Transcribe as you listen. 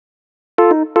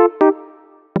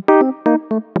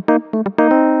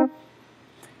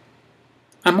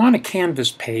I'm on a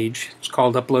Canvas page. It's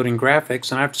called Uploading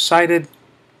Graphics, and I've decided,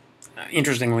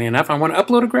 interestingly enough, I want to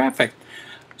upload a graphic.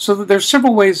 So there's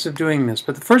several ways of doing this,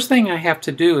 but the first thing I have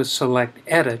to do is select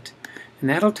Edit, and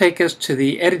that'll take us to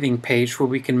the editing page where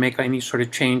we can make any sort of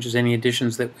changes, any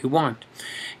additions that we want.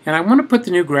 And I want to put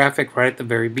the new graphic right at the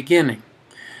very beginning.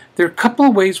 There are a couple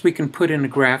of ways we can put in a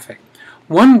graphic.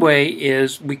 One way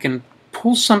is we can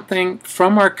pull something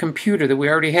from our computer that we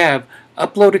already have,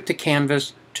 upload it to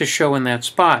Canvas to show in that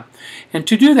spot. And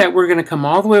to do that, we're going to come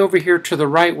all the way over here to the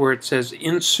right where it says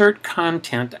Insert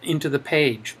Content into the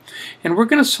page. And we're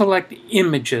going to select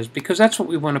Images because that's what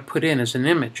we want to put in as an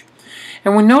image.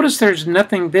 And we notice there's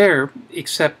nothing there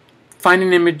except find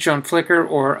an image on Flickr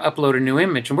or upload a new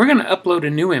image. And we're going to upload a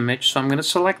new image, so I'm going to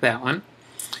select that one.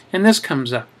 And this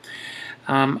comes up.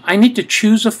 I need to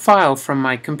choose a file from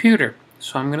my computer.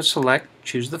 So I'm going to select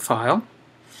Choose the File.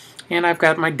 And I've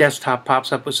got my desktop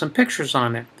pops up with some pictures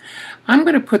on it. I'm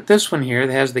going to put this one here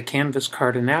that has the Canvas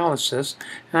card analysis,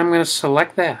 and I'm going to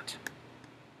select that.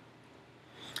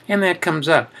 And that comes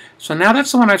up. So now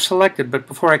that's the one I've selected, but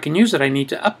before I can use it I need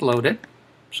to upload it.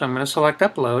 So I'm going to select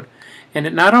Upload, and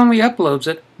it not only uploads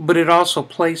it, but it also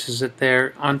places it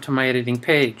there onto my editing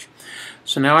page.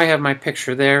 So now I have my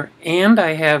picture there, and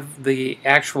I have the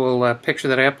actual picture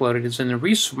that I uploaded is in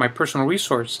the my personal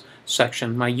resource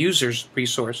section, my users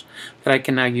resource, that I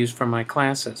can now use for my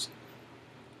classes.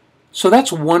 So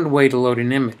that's one way to load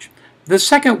an image. The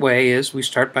second way is we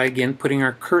start by again putting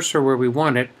our cursor where we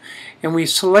want it, and we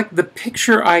select the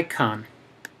picture icon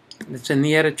that's in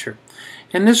the editor.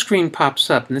 And this screen pops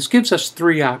up, and this gives us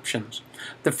three options.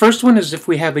 The first one is if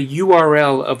we have a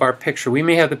URL of our picture. We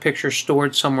may have the picture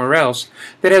stored somewhere else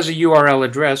that has a URL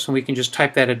address, and we can just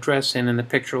type that address in and the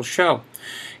picture will show.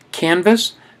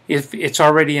 Canvas, if it's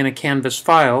already in a Canvas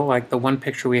file, like the one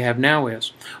picture we have now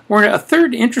is. Or a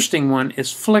third interesting one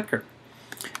is Flickr.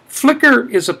 Flickr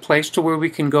is a place to where we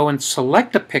can go and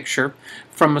select a picture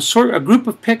from a group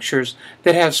of pictures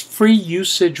that has free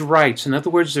usage rights. In other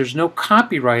words, there's no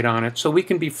copyright on it, so we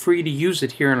can be free to use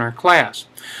it here in our class.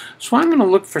 So I'm going to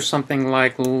look for something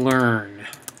like Learn.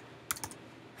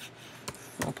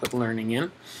 I'll put learning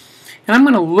in. And I'm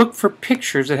going to look for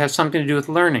pictures that have something to do with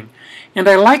learning. And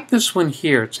I like this one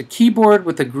here. It's a keyboard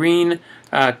with a green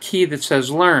key that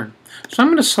says Learn. So I'm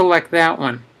going to select that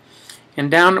one. And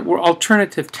down where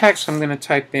alternative text, I'm going to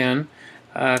type in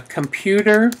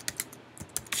computer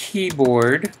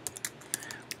keyboard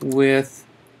with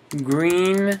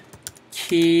green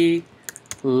key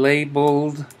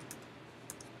labeled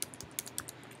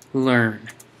Learn.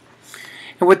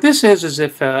 And what this is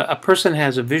if a person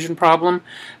has a vision problem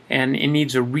and it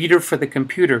needs a reader for the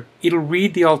computer, it'll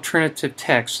read the alternative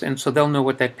text, and so they'll know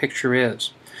what that picture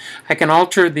is. I can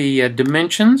alter the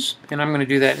dimensions, and I'm going to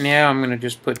do that now. I'm going to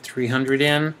just put 300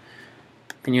 in,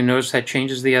 and you'll notice that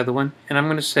changes the other one. And I'm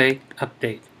going to say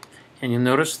Update, and you'll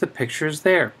notice the picture is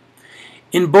there.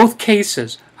 In both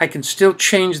cases, I can still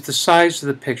change the size of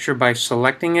the picture by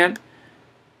selecting it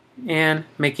and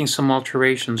making some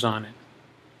alterations on it.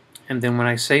 And then when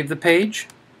I save the page,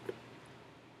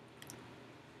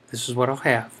 this is what I'll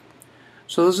have.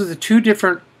 So those are the two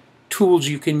different tools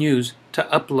you can use to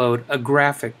upload a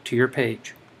graphic to your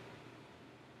page.